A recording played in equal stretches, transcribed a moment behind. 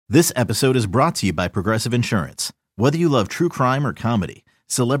This episode is brought to you by Progressive Insurance. Whether you love true crime or comedy,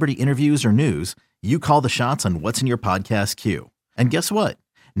 celebrity interviews or news, you call the shots on what's in your podcast queue. And guess what?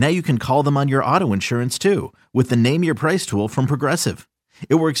 Now you can call them on your auto insurance too with the Name Your Price tool from Progressive.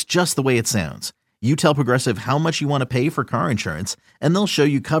 It works just the way it sounds. You tell Progressive how much you want to pay for car insurance, and they'll show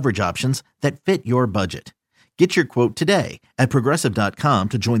you coverage options that fit your budget. Get your quote today at Progressive.com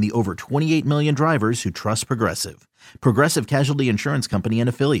to join the over 28 million drivers who trust Progressive. Progressive Casualty Insurance Company and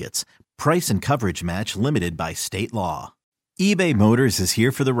Affiliates. Price and coverage match limited by state law. eBay Motors is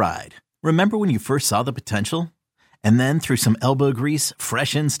here for the ride. Remember when you first saw the potential? And then through some elbow grease,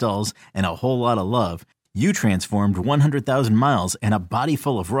 fresh installs, and a whole lot of love, you transformed 100,000 miles and a body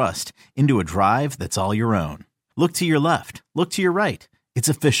full of rust into a drive that's all your own. Look to your left. Look to your right. It's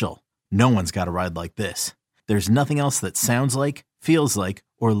official. No one's got a ride like this. There's nothing else that sounds like, feels like,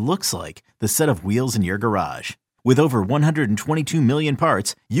 or looks like the set of wheels in your garage. With over 122 million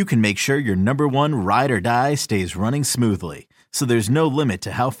parts, you can make sure your number one ride or die stays running smoothly. So there's no limit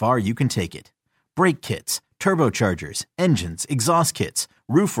to how far you can take it. Brake kits, turbochargers, engines, exhaust kits,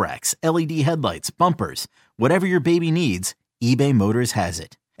 roof racks, LED headlights, bumpers, whatever your baby needs, eBay Motors has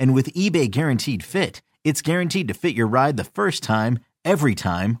it. And with eBay Guaranteed Fit, it's guaranteed to fit your ride the first time, every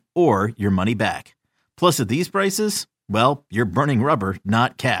time, or your money back. Plus, at these prices, well, you're burning rubber,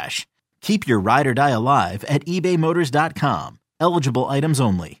 not cash. Keep your ride or die alive at ebaymotors.com. Eligible items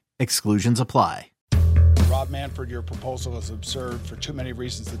only. Exclusions apply. Rob Manfred, your proposal is absurd for too many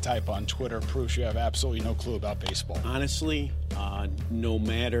reasons to type on Twitter. Proves you have absolutely no clue about baseball. Honestly, no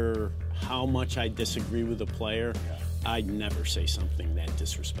matter how much I disagree with a player, I'd never say something that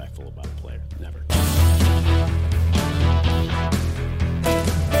disrespectful about a player. Never.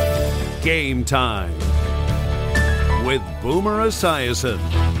 Game time with Boomer Esiason.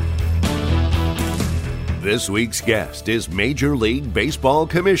 This week's guest is Major League Baseball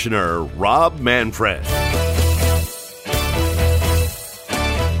Commissioner Rob Manfred.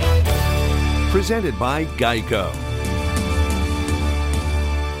 Presented by Geico.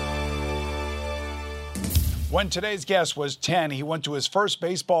 When today's guest was 10, he went to his first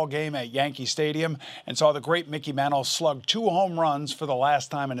baseball game at Yankee Stadium and saw the great Mickey Mantle slug 2 home runs for the last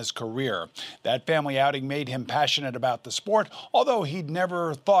time in his career. That family outing made him passionate about the sport, although he'd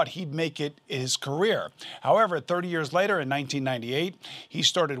never thought he'd make it his career. However, 30 years later, in 1998, he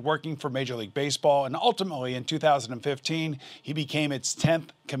started working for Major League Baseball, and ultimately in 2015, he became its 10th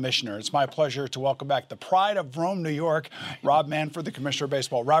commissioner. It's my pleasure to welcome back the pride of Rome, New York, Rob Manfred, the Commissioner of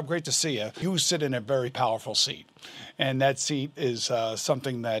Baseball. Rob, great to see you. You sit in a very powerful seat, and that seat is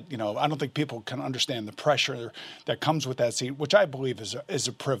something that, I don't think people can understand the pressure that comes with that seat, which I believe is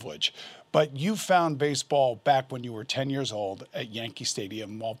a privilege. But you found baseball back when you were 10 years old at Yankee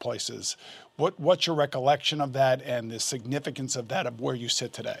Stadium, of all places. What's your recollection of that and the significance of that, of where you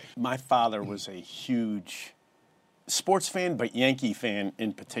sit today? My father was a huge sports fan, but Yankee fan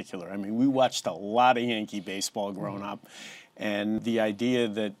in particular. I mean, we watched a lot of Yankee baseball growing up. And the idea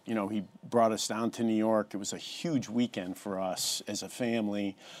that, he brought us down to New York, it was a huge weekend for us as a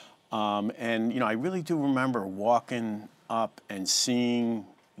family. I really do remember walking up and seeing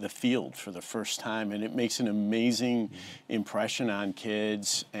the field for the first time, and it makes an amazing impression on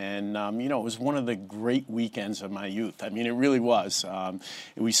kids. And, it was one of the great weekends of my youth. I mean, it really was.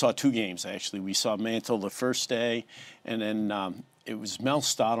 We saw 2 games, actually. We saw Mantle the first day, and then it was Mel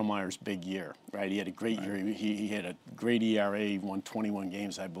Stottlemyre's big year, right? He had a great year. He had a great ERA. He won 21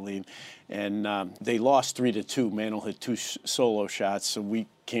 games, I believe. And they lost 3-2. Mantle hit 2 solo shots, so we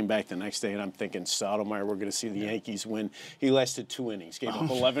came back the next day, and I'm thinking, Stottlemyre, we're going to see the Yankees win. He lasted 2 innings, gave up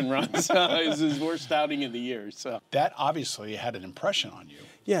 11 runs. It was his worst outing of the year. So that obviously had an impression on you.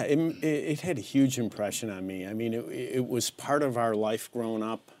 Yeah, it had a huge impression on me. I mean, it was part of our life growing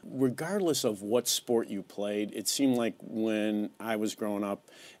up. Regardless of what sport you played, it seemed like when I was growing up,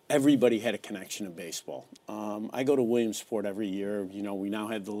 everybody had a connection to baseball. I go to Williamsport every year. We now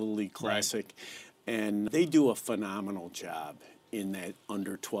have the Little League Classic, and they do a phenomenal job in that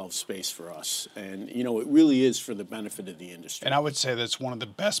under 12 space for us. And, it really is for the benefit of the industry. And I would say that's one of the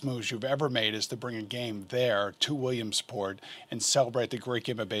best moves you've ever made, is to bring a game there to Williamsport and celebrate the great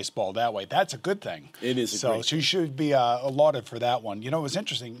game of baseball that way. That's a good thing. It is so you should be lauded for that one. It was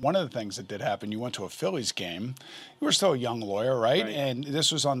interesting. One of the things that did happen, you went to a Phillies game. You were still a young lawyer, right? And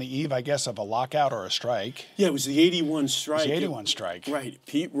this was on the eve, I guess, of a lockout or a strike. Yeah, it was the 81 strike. It was the 81 strike. Right.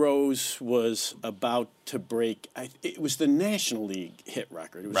 Pete Rose was about to break. It was the National League hit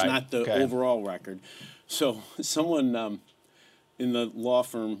record. It was not the overall record. So someone in the law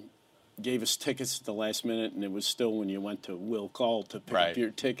firm gave us tickets at the last minute, and it was still when you went to Will Call to pick up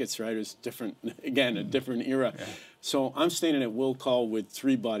your tickets, right? It was different, again, a different era. Yeah. So I'm standing at Will Call with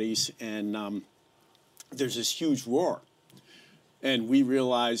 3 buddies, and there's this huge roar. And we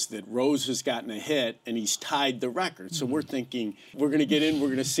realized that Rose has gotten a hit, and he's tied the record. So we're thinking, we're going to get in, we're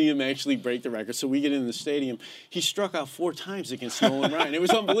going to see him actually break the record. So we get in the stadium. He struck out 4 times against Nolan Ryan. It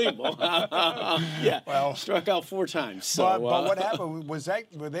was unbelievable. Well, struck out 4 times. So, but what happened?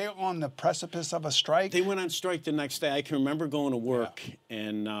 Were they on the precipice of a strike? They went on strike the next day. I can remember going to work,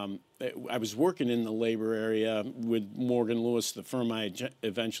 and I was working in the labor area with Morgan Lewis, the firm I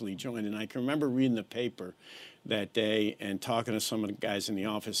eventually joined, and I can remember reading the paper that day and talking to some of the guys in the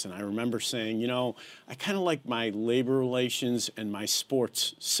office, and I remember saying, I kind of like my labor relations and my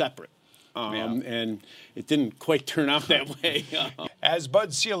sports separate. And it didn't quite turn out that way. As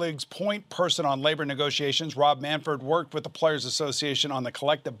Bud Selig's point person on labor negotiations, Rob Manfred worked with the Players Association on the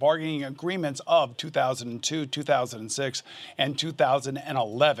collective bargaining agreements of 2002, 2006, and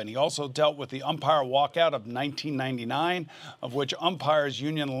 2011. He also dealt with the umpire walkout of 1999, of which umpires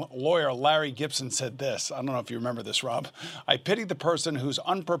union lawyer Larry Gibson said this. I don't know if you remember this, Rob. I pity the person who's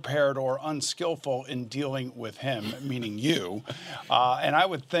unprepared or unskillful in dealing with him, meaning you. And I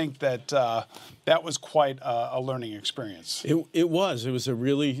would think that that was quite a learning experience. It was. It was a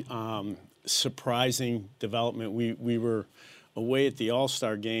really surprising development. We were away at the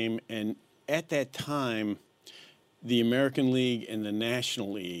All-Star game, and at that time, the American League and the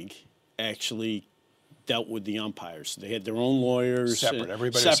National League actually dealt with the umpires. They had their own lawyers.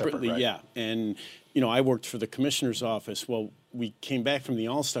 Everybody separately, separate, right? Yeah. And, I worked for the commissioner's office. Well, we came back from the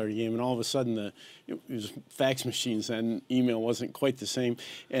All-Star game, and all of a sudden it was fax machines, and email wasn't quite the same.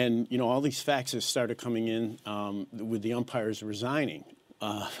 And, all these faxes started coming in with the umpires resigning.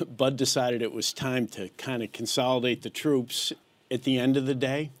 Bud decided it was time to kind of consolidate the troops. At the end of the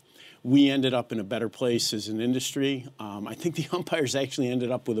day, we ended up in a better place as an industry. I think the umpires actually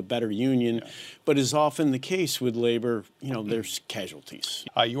ended up with a better union, but as often the case with labor, there's casualties.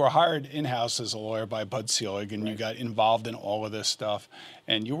 You were hired in-house as a lawyer by Bud Selig, and you got involved in all of this stuff.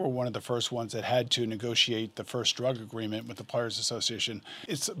 And you were one of the first ones that had to negotiate the first drug agreement with the Players Association.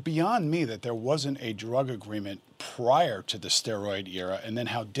 It's beyond me that there wasn't a drug agreement prior to the steroid era, and then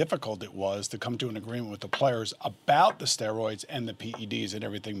how difficult it was to come to an agreement with the players about the steroids and the PEDs and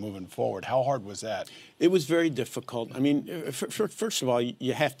everything moving forward. How hard was that? It was very difficult. I mean, first of all,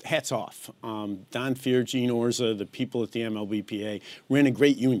 you have hats off. Don Fear, Gene Orza, the people at the MLBPA ran a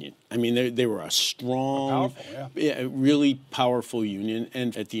great union. I mean, they were a strong, really powerful union.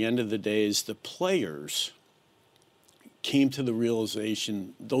 And at the end of the day, is the players came to the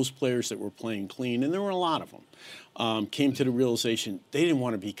realization, those players that were playing clean, and there were a lot of them, came to the realization they didn't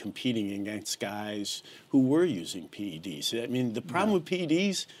want to be competing against guys who were using PEDs. I mean, the problem with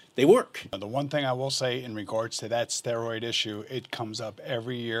PEDs, they work. The one thing I will say in regards to that steroid issue, it comes up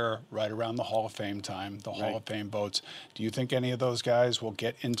every year right around the Hall of Fame time, the Hall of Fame votes. Do you think any of those guys will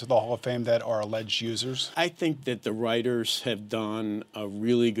get into the Hall of Fame that are alleged users? I think that the writers have done a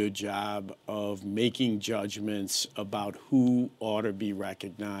really good job of making judgments about who ought to be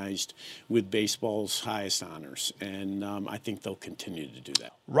recognized with baseball's highest honors, and I think they'll continue to do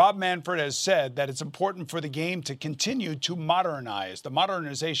that. Rob Manfred has said that it's important for the game to continue to modernize. The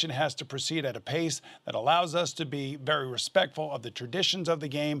modernization has to proceed at a pace that allows us to be very respectful of the traditions of the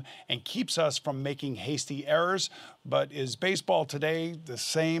game and keeps us from making hasty errors. But is baseball today the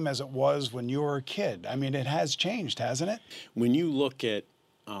same as it was when you were a kid? I mean, it has changed, hasn't it? When you look at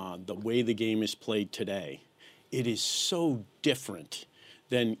the way the game is played today, it is so different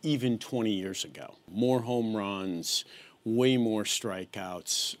than even 20 years ago. More home runs, way more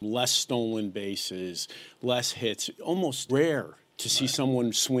strikeouts, less stolen bases, less hits, almost rare to see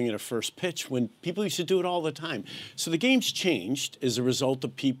someone swing at a first pitch when people used to do it all the time. So the game's changed as a result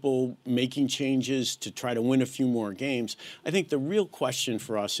of people making changes to try to win a few more games. I think the real question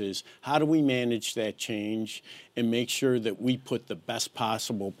for us is, how do we manage that change and make sure that we put the best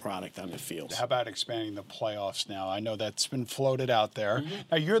possible product on the field? How about expanding the playoffs now? I know that's been floated out there.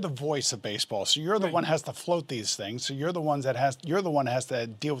 Now you're the voice of baseball, so you're the one that has to float these things. So you're the one that has to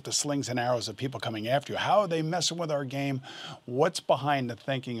deal with the slings and arrows of people coming after you. How are they messing with our game? What's behind the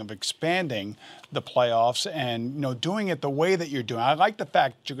thinking of expanding the playoffs and doing it the way that you're doing? I like the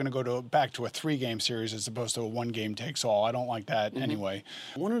fact that you're going to go back to a 3-game series as opposed to a 1-game takes all. I don't like that anyway.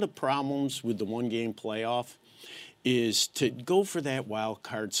 One of the problems with the 1-game playoff is to go for that wild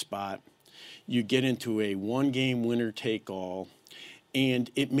card spot. You get into a 1-game winner take all, and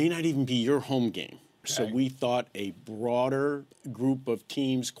it may not even be your home game. So Okay. we thought a broader group of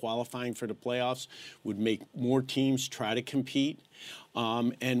teams qualifying for the playoffs would make more teams try to compete.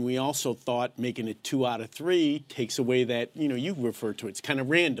 And we also thought making it 2 out of 3 takes away that, you refer to it, it's kind of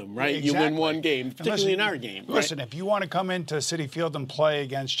random, right? Exactly. You win one game, And particularly listen, in our game. Listen, right? if you want to come into Citi Field and play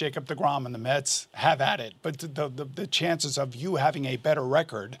against Jacob deGrom and the Mets, have at it. But the chances of you having a better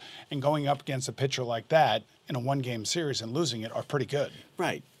record and going up against a pitcher like that in a one-game series and losing it are pretty good.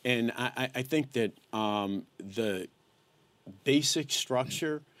 Right. And I think that the basic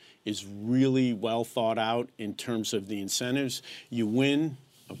structure is really well thought out in terms of the incentives. You win,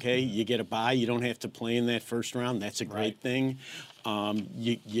 okay, you get a bye. You don't have to play in that first round. That's a great thing.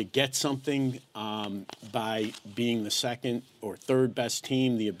 You get something by being the second or third best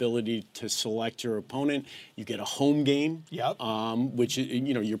team, the ability to select your opponent. You get a home game, Yep. which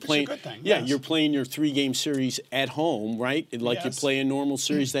you're playing. good thing, Yeah, yes. you're playing your 3-game series at home, right? Like you Yes. play a normal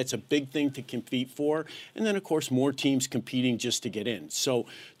series. That's a big thing to compete for. And then, of course, more teams competing just to get in. So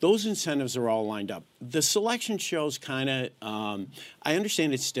those incentives are all lined up. The selection shows kind of. I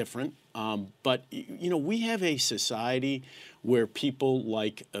understand it's different, but we have a society where people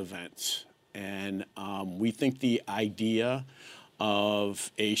like events. And we think the idea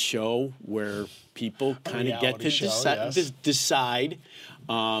of a show where people kind of get reality to show, decide,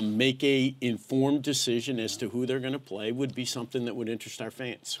 make a informed decision as to who they're going to play would be something that would interest our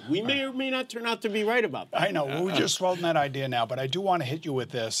fans. We may or may not turn out to be right about that. I know. We're just floating that idea now, but I do want to hit you with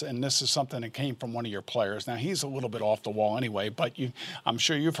this, and this is something that came from one of your players. Now, he's a little bit off the wall anyway, but I'm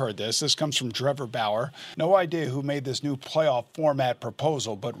sure you've heard this. This comes from Trevor Bauer. No idea who made this new playoff format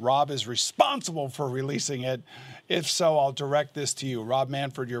proposal, but Rob is responsible for releasing it. If so, I'll direct this to you. Rob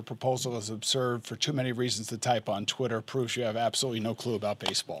Manfred, your proposal is absurd for too many reasons to type on Twitter. Proves you have absolutely no clue about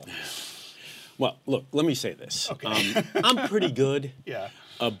baseball. Well, look, let me say this. Okay. I'm pretty good Yeah.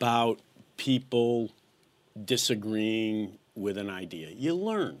 about people disagreeing with an idea. You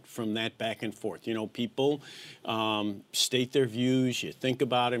learn from that back and forth. People state their views, you think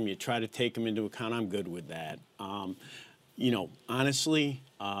about them, you try to take them into account. I'm good with that. Honestly,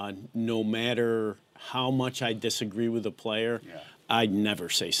 no matter how much I disagree with a player, I'd never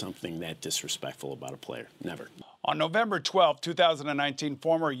say something that disrespectful about a player. Never. On November 12, 2019,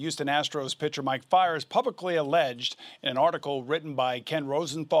 former Houston Astros pitcher Mike Fiers publicly alleged in an article written by Ken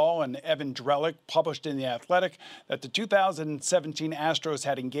Rosenthal and Evan Drellick, published in The Athletic, that the 2017 Astros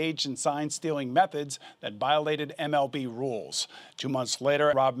had engaged in sign-stealing methods that violated MLB rules. 2 months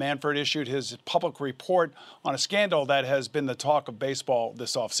later, Rob Manfred issued his public report on a scandal that has been the talk of baseball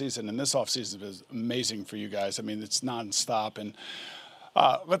this offseason. And this offseason is amazing for you guys. I mean, it's nonstop. And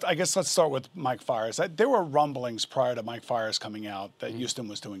let's start with Mike Fiers. There were rumblings prior to Mike Fiers coming out that Houston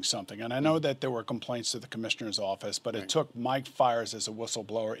was doing something. And I know that there were complaints to the commissioner's office, but it took Mike Fiers as a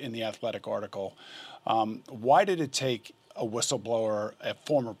whistleblower in the Athletic article. Why did it take a whistleblower, a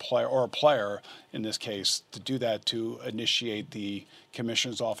former player, or a player in this case, to do that, to initiate the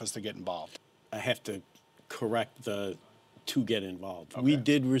commissioner's office to get involved? I have to correct the to get involved. Okay. We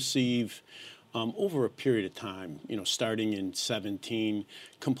did receive over a period of time, starting in 17,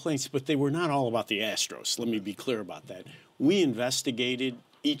 complaints, but they were not all about the Astros. Let me be clear about that. We investigated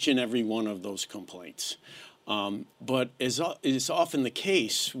each and every one of those complaints. But as is often the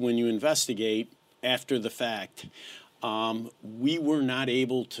case when you investigate after the fact, we were not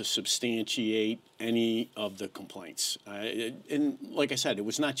able to substantiate any of the complaints. And like I said, it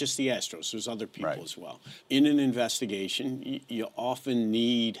was not just the Astros. There was other people as well. In an investigation, you often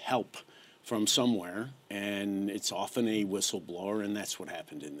need help from somewhere, and it's often a whistleblower, and that's what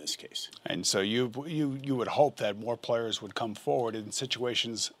happened in this case. And so you would hope that more players would come forward in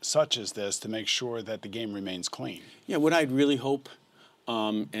situations such as this to make sure that the game remains clean. Yeah, what I'd really hope,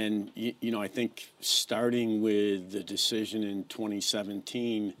 and I think starting with the decision in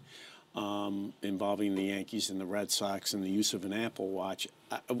 2017 involving the Yankees and the Red Sox and the use of an Apple Watch,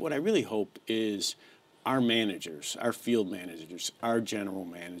 what I really hope is our managers, our field managers, our general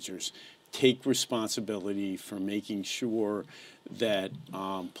managers, take responsibility for making sure that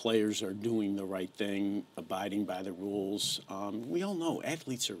players are doing the right thing, abiding by the rules. We all know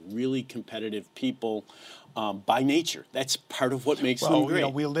athletes are really competitive people by nature. That's part of what makes them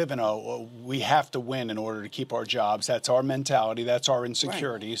great. We live in we have to win in order to keep our jobs. That's our mentality. That's our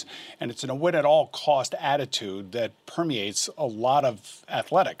insecurities. Right. And it's a win-at-all-cost attitude that permeates a lot of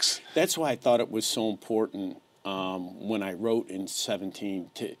athletics. That's why I thought it was so important when I wrote in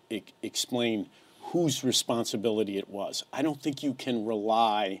 17 to explain whose responsibility it was. I don't think you can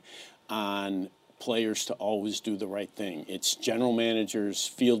rely on players to always do the right thing. It's general managers,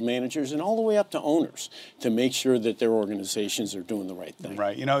 field managers, and all the way up to owners to make sure that their organizations are doing the right thing.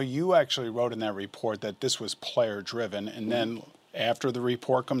 Right. You know, you actually wrote in that report that this was player-driven, and then after the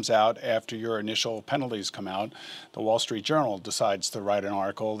report comes out, after your initial penalties come out, the Wall Street Journal decides to write an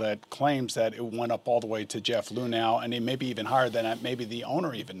article that claims that it went up all the way to Jeff Luhnow, and it may be even higher than that. Maybe the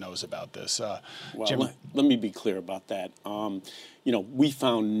owner even knows about this. Well, Jim, let me be clear about that. You know, we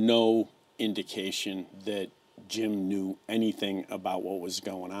found no indication that Jim knew anything about what was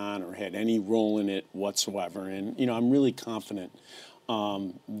going on or had any role in it whatsoever. And, you know, I'm really confident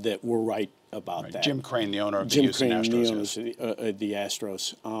that we're right about that. Jim Crane, the owner of the Jim Houston Crane, Astros. the owner of the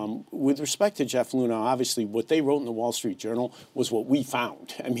Astros. With respect to Jeff Luhnow, obviously what they wrote in the Wall Street Journal was what we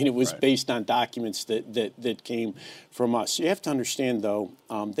found. I mean, it was based on documents that came from us. You have to understand, though,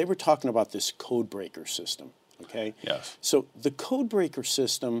 they were talking about this code breaker system, okay? Yes. So the code breaker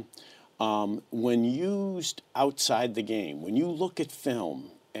system, when used outside the game, when you look at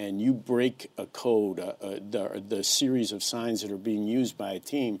film and you break a code, the series of signs that are being used by a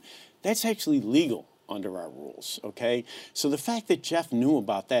team, that's actually legal under our rules, okay? So the fact that Jeff knew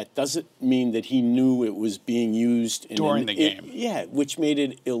about that doesn't mean that he knew it was being used during the game. Which made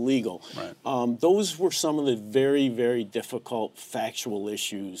it illegal. Right. Those were some of the very, very difficult factual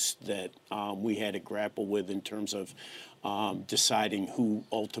issues that we had to grapple with in terms of deciding who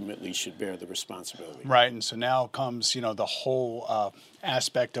ultimately should bear the responsibility. Right, and so now comes, you know, the whole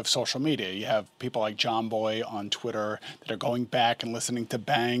aspect of social media. You have people like John Boy on Twitter that are going back and listening to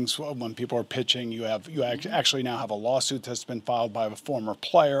bangs when people are pitching. You actually now have a lawsuit that's been filed by a former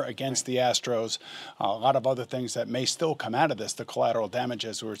player against the Astros. A lot of other things that may still come out of this, the collateral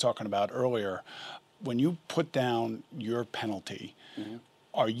damages we were talking about earlier. When you put down your penalty,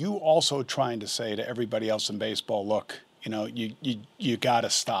 are you also trying to say to everybody else in baseball, look, you know, you got to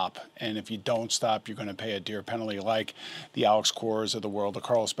stop. And if you don't stop, you're going to pay a dear penalty, like the Alex Cores of the world, the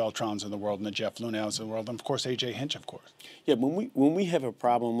Carlos Beltrons of the world, and the Jeff Luhnows of the world, and, of course, A.J. Hinch, of course. Yeah, when we have a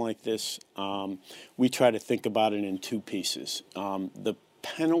problem like this, we try to think about it in two pieces. The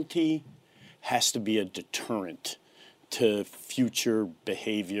penalty has to be a deterrent to future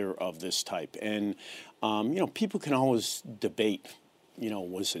behavior of this type. And, you know, people can always debate, you know,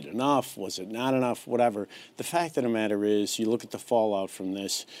 was it enough? Was it not enough? Whatever. The fact of the matter is, you look at the fallout from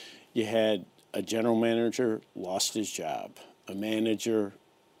this, you had a general manager lost his job, a manager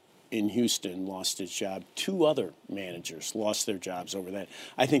in Houston lost his job, 2 other managers lost their jobs over that.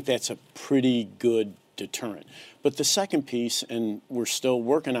 I think that's a pretty good deterrent. But the second piece, and we're still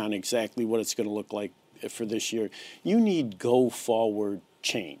working on exactly what it's going to look like for this year, you need go-forward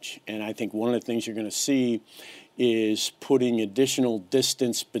change. And I think one of the things you're going to see is putting additional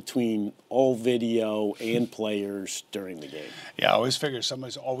distance between all video and players during the game. Yeah, I always figure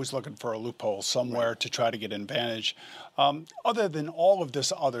somebody's always looking for a loophole somewhere to try to get an advantage. Other than all of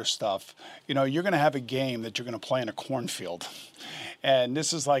this other stuff, you know, you're going to have a game that you're going to play in a cornfield. And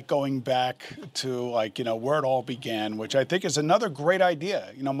this is like going back to, like, you know, where it all began, which I think is another great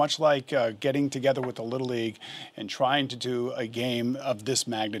idea. You know, much like getting together with the Little League and trying to do a game of this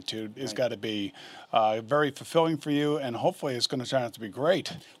magnitude has got to be very fulfilling for you, and hopefully it's going to turn out to be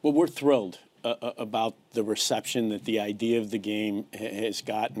great. Well, we're thrilled about the reception that the idea of the game has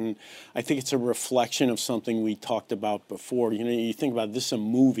gotten. I think it's a reflection of something we talked about before. You know, you think about this, a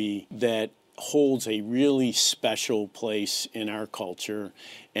movie that holds a really special place in our culture,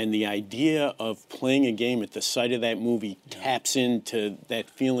 and the idea of playing a game at the site of that movie taps into that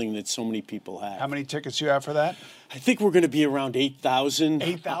feeling that so many people have. How many tickets do you have for that? I think we're going to be around 8,000.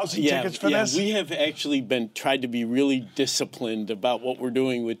 8,000 tickets for this? We have actually tried to be really disciplined about what we're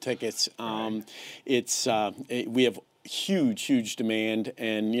doing with tickets. We have huge demand,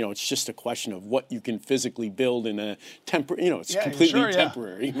 and you know, it's just a question of what you can physically build in a temporary, you know, it's completely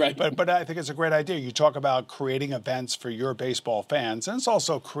temporary, right? But I think it's a great idea. You talk about creating events for your baseball fans, and it's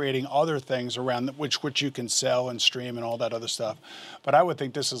also creating other things around which you can sell and stream and all that other stuff. But I would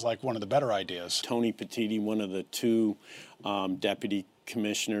think this is like one of the better ideas. Tony Petitti, one of the 2 deputy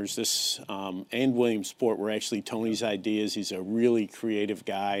commissioners, and William Sport were actually Tony's ideas. He's a really creative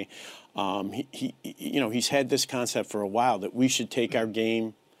guy. He's had this concept for a while that we should take our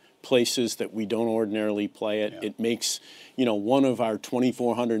game places that we don't ordinarily play at. Yeah. It makes, you know, one of our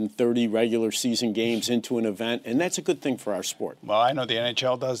 2,430 regular season games into an event, and that's a good thing for our sport. Well, I know the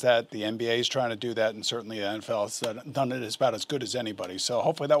NHL does that, the NBA is trying to do that, and certainly the NFL has done it about as good as anybody. So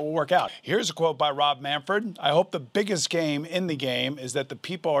hopefully that will work out. Here's a quote by Rob Manfred. I hope the biggest game in the game is that the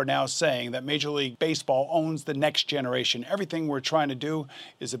people are now saying that Major League Baseball owns the next generation. Everything we're trying to do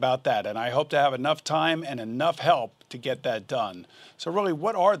is about that, and I hope to have enough time and enough help to get that done. So really,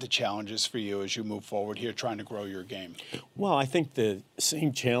 what are the challenges for you as you move forward here trying to grow your game? Well, I think the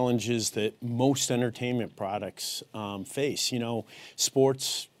same challenges that most entertainment products face. You know,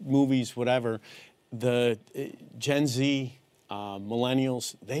 sports, movies, whatever. The Gen Z,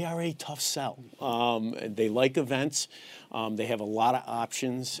 millennials, they are a tough sell. They like events. They have a lot of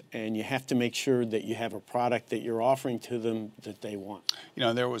options, and you have to make sure that you have a product that you're offering to them that they want. You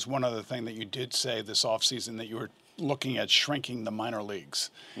know, there was one other thing that you did say this offseason, that you were looking at shrinking the minor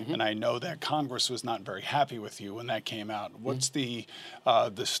leagues. Mm-hmm. And I know that Congress was not very happy with you when that came out. What's the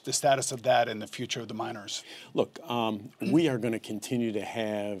status of that and the future of the minors? Look, we are going to continue to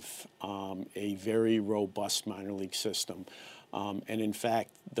have a very robust minor league system. And in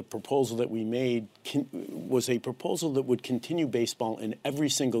fact, the proposal that we made was a proposal that would continue baseball in every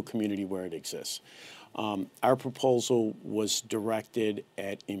single community where it exists. Our proposal was directed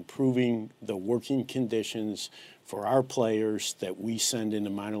at improving the working conditions for our players that we send into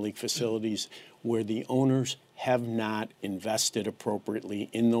minor league facilities where the owners have not invested appropriately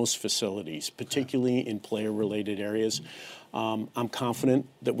in those facilities, particularly in player-related areas. I'm confident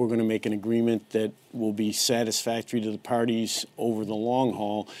that we're going to make an agreement that will be satisfactory to the parties over the long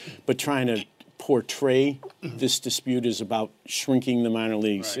haul, but trying to portray this dispute is about shrinking the minor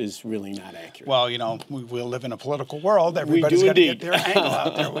leagues is really not accurate. Well, you know, we live in a political world. Everybody's got to get their angle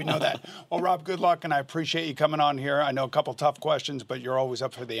out there. We know that. Well, Rob, good luck, and I appreciate you coming on here. I know a couple tough questions, but you're always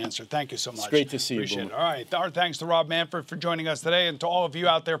up for the answer. Thank you so much. It's great to see you, Boomer. All right. Our thanks to Rob Manfred for joining us today, and to all of you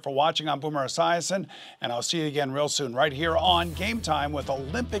out there for watching. I'm Boomer Esiason, and I'll see you again real soon right here on Game Time with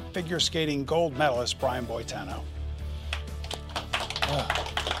Olympic figure skating gold medalist Brian Boitano.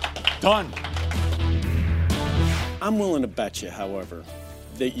 Done. I'm willing to bet you, however,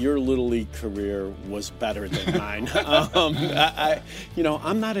 that your Little League career was better than mine.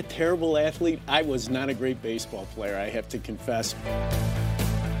 I'm not a terrible athlete. I was not a great baseball player, I have to confess.